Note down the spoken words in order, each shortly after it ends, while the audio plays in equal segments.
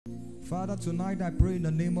Father, tonight I pray in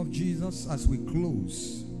the name of Jesus as we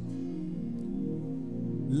close.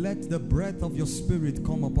 Let the breath of your spirit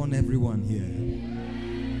come upon everyone here.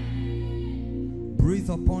 Breathe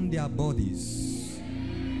upon their bodies.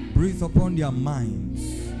 Breathe upon their minds.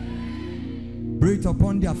 Breathe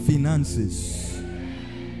upon their finances.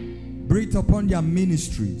 Breathe upon their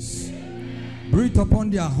ministries. Breathe upon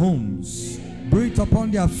their homes. Breathe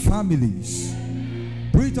upon their families.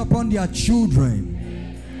 Breathe upon their children.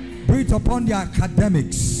 Breathe upon their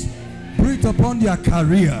academics. Breathe upon their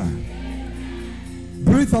career.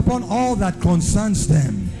 Breathe upon all that concerns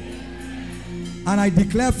them. And I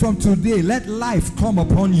declare from today, let life come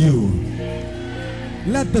upon you.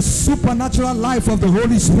 Let the supernatural life of the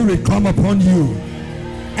Holy Spirit come upon you.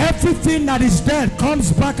 Everything that is dead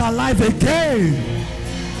comes back alive again.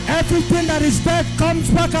 Everything that is dead comes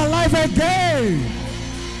back alive again.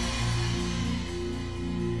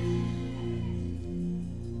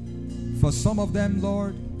 For some of them,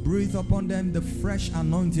 Lord, breathe upon them the fresh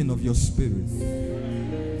anointing of your spirit.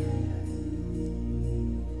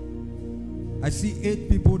 I see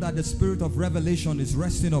 8 people that the spirit of revelation is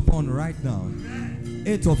resting upon right now.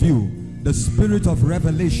 8 of you, the spirit of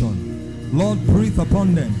revelation. Lord, breathe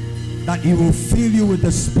upon them that he will fill you with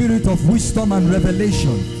the spirit of wisdom and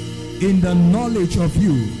revelation in the knowledge of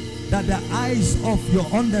you, that the eyes of your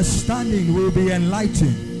understanding will be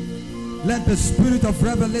enlightened. Let the spirit of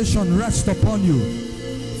revelation rest upon you.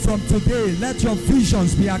 From today, let your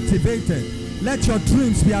visions be activated. Let your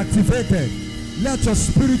dreams be activated. Let your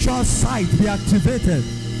spiritual sight be activated.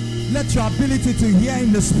 Let your ability to hear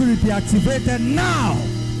in the spirit be activated now.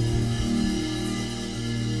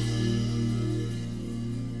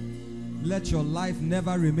 Let your life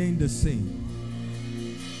never remain the same.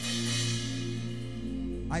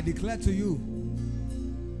 I declare to you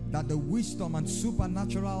that the wisdom and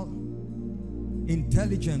supernatural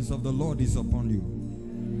intelligence of the Lord is upon you.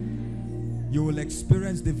 You will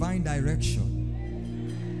experience divine direction.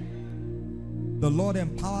 The Lord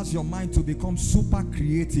empowers your mind to become super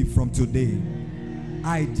creative from today.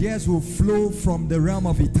 Ideas will flow from the realm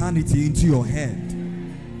of eternity into your head.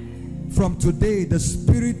 From today, the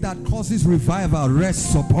spirit that causes revival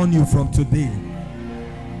rests upon you from today.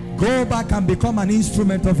 Go back and become an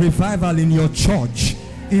instrument of revival in your church,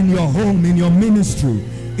 in your home, in your ministry,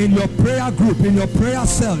 in your prayer group, in your prayer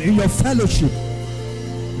cell, in your fellowship.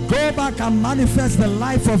 Go back and manifest the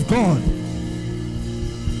life of God.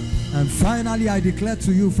 And finally, I declare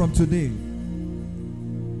to you from today,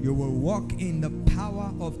 you will walk in the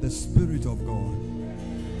power of the Spirit of God.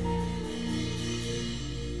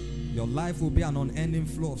 Your life will be an unending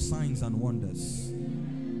flow of signs and wonders.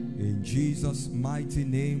 In Jesus' mighty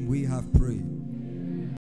name we have prayed.